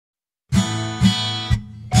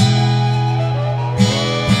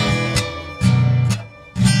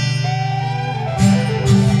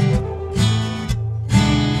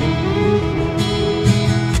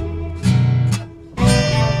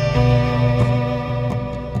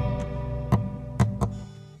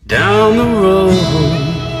the road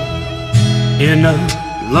in a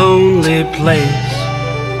lonely place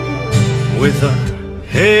with a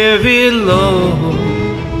heavy load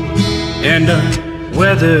and a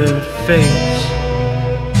weathered face.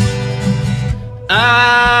 I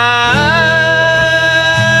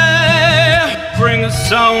bring a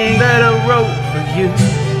song that I wrote for you.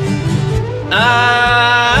 I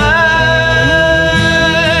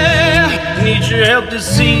need your help to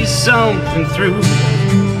see something through.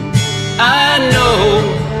 I know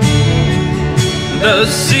the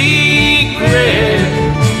secret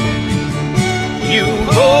you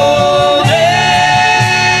hold inside.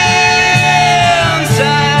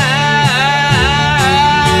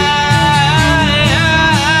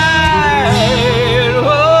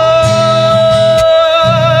 Oh,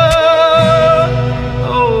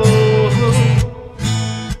 oh.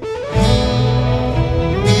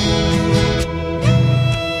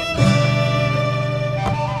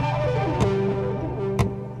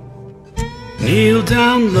 Kneel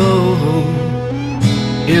down low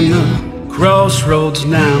in the crossroads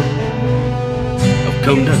now. I've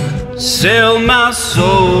come to sell my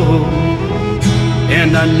soul,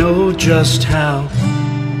 and I know just how.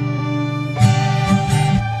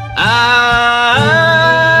 I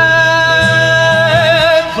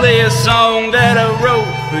play a song that I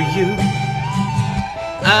wrote for you.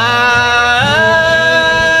 I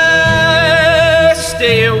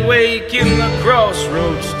stay awake in the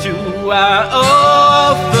crossroads too. I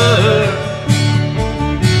offer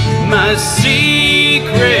my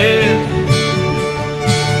secret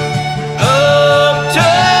up to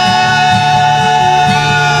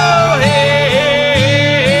him.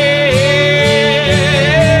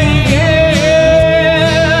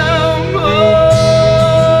 Oh,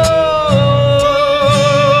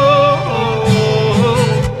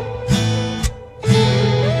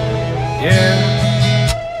 yeah.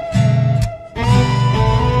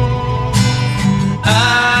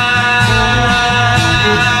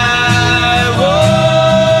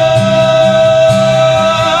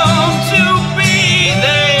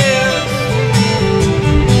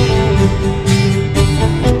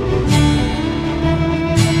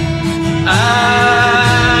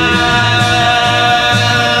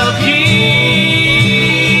 I'll keep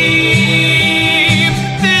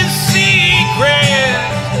this secret.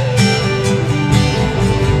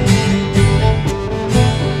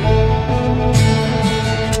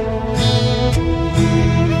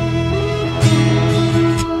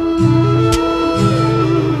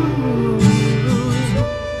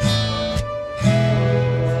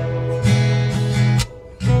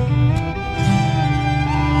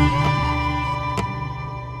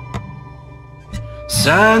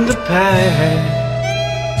 Sign the pact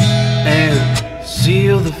and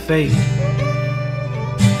seal the fate.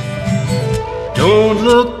 Don't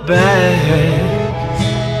look back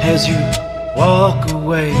as you walk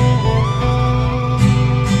away.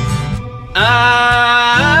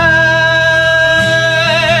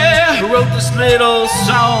 I wrote this little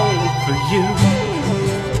song for you.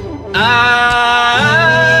 I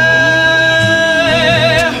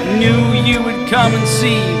knew you would come and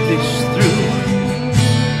see this through.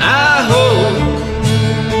 I hope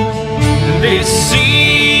this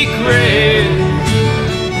secret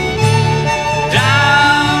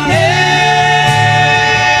down inside.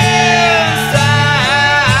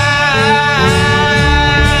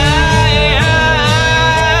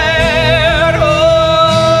 Oh,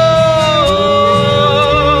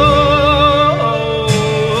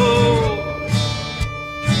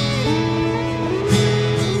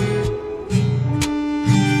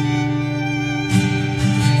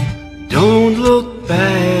 don't look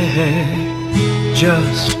back,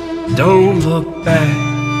 just don't look back.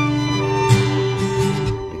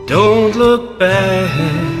 Don't look back,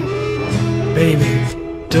 baby,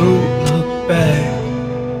 don't